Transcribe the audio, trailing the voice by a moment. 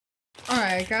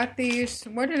Alright, I got these.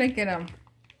 Where did I get them?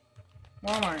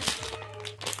 Walmart.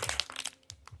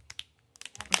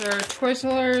 They're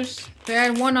Twizzlers. They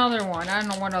had one other one. I don't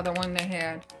know what other one they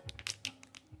had.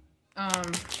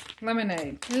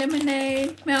 Lemonade.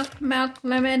 Lemonade. Milk,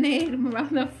 lemonade.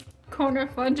 Around the corner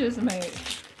fudge is made.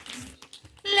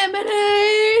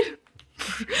 Lemonade!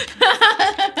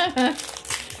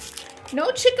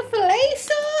 No Chick-fil-A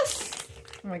sauce?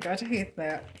 Oh my gosh, I hate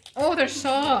that. Oh, they're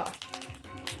soft.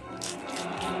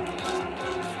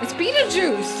 It's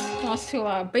Beetlejuice. Oh, it's too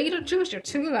loud. Beetlejuice, you're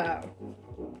too loud.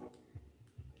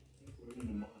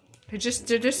 They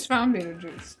just found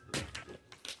Beetlejuice.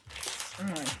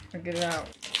 Alright, I'll get it out.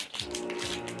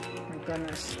 Oh my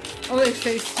goodness. Oh,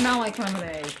 they smell like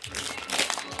lemonade.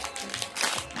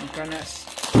 Oh my goodness.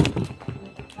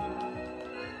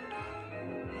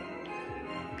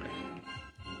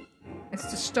 It's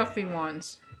the stuffy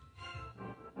ones.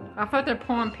 I thought they're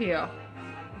palm peel.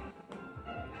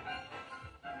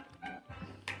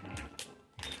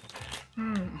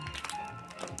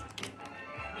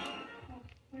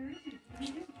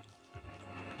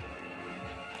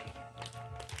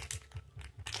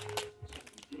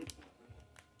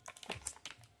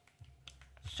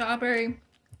 Strawberry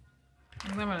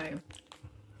lemonade.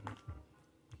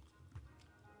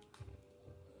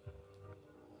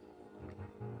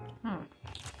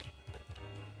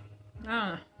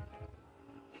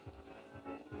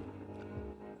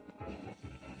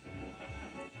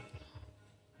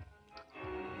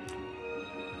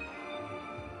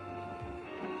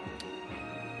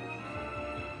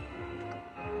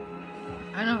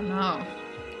 I don't know.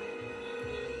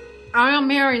 I know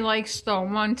Mary likes the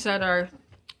ones that are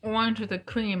orange with the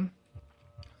cream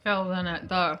filled in it,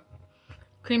 the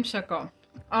creamsicle.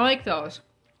 I like those.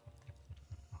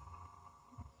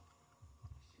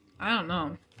 I don't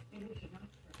know.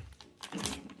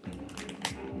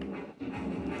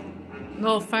 A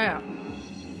little fat.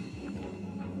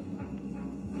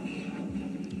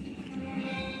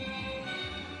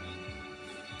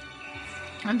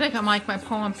 I think I like my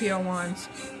palm peel ones.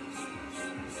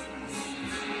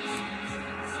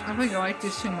 I think I like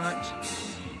these too much.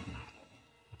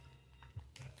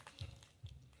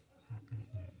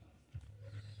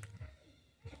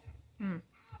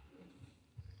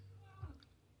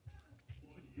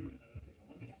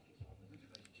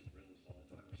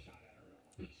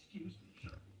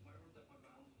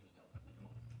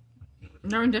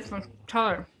 They're in different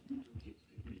color.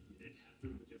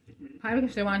 Probably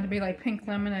because they wanted to be like pink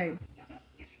lemonade.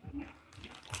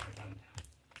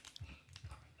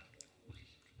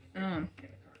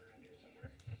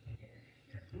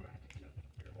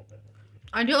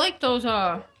 I do like those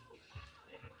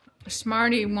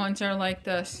Smartie ones that are like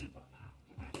this.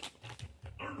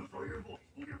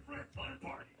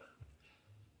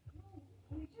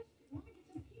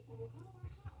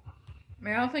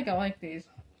 I don't think I like these.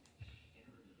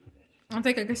 I don't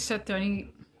think I could sit there and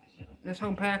eat this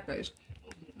whole package.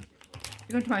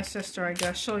 Go to my sister, I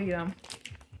guess. She'll eat them.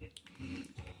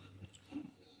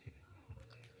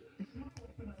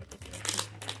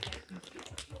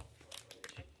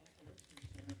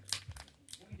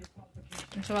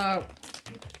 There's about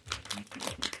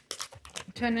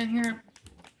 10 in here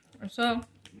or so.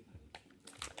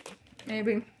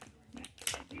 Maybe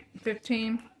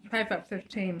 15. Probably about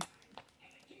 15.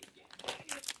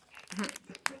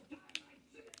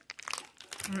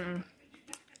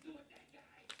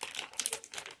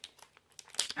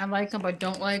 I like them, but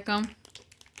don't like them.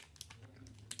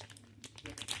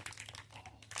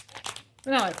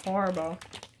 They're not like horrible.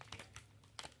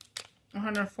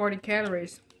 140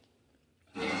 calories.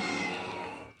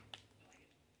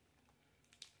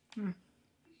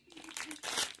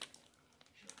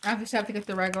 I just have to get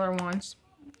the regular ones.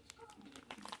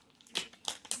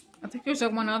 I think there's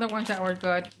one other ones that were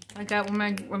good. I got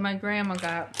when my grandma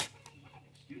got.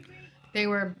 They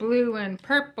were blue and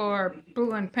purple or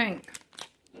blue and pink.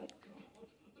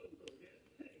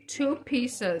 2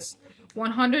 pieces.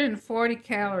 140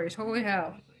 calories. Holy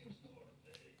hell.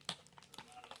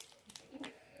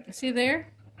 Is he there?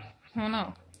 I don't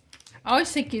know. I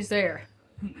always think he's there.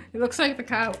 He looks like the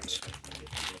couch.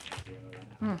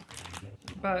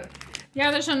 But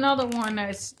yeah, there's another one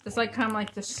that's it's like kind of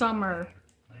like the summer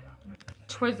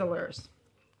Twizzlers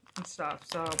and stuff.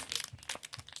 So,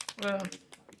 well,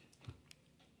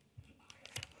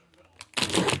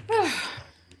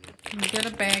 get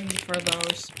a baggie for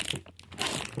those.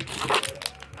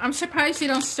 I'm surprised you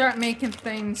don't start making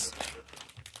things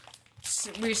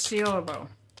resealable.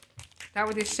 That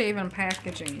would be saving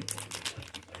packaging.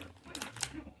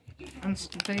 And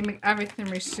they make everything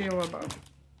resealable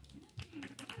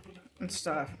and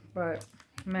stuff. But,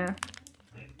 meh.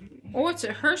 Oh, it's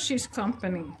a Hershey's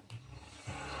company.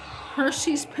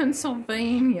 Hershey's,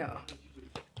 Pennsylvania.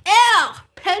 Ew!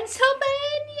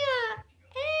 Pennsylvania!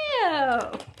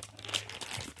 Ew!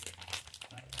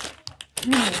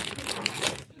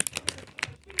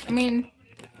 I mean,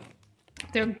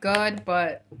 they're good,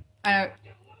 but I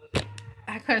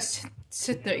couldn't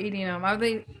sit there eating them. Are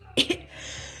they eating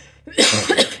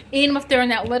them if they're in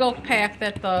that little pack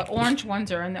that the orange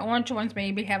ones are in? The orange ones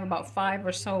maybe have about 5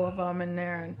 or so of them in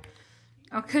there, and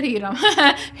I could eat them.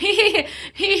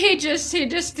 he just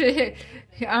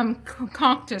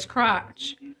conked his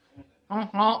crotch.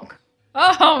 Honk.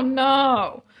 Oh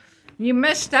no! You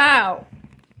missed out.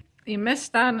 You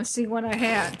missed out to see what I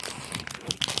had.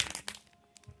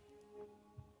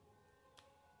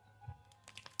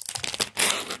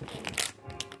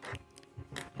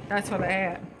 That's what I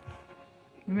had.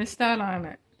 You missed out on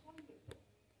it.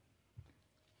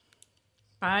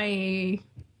 Bye.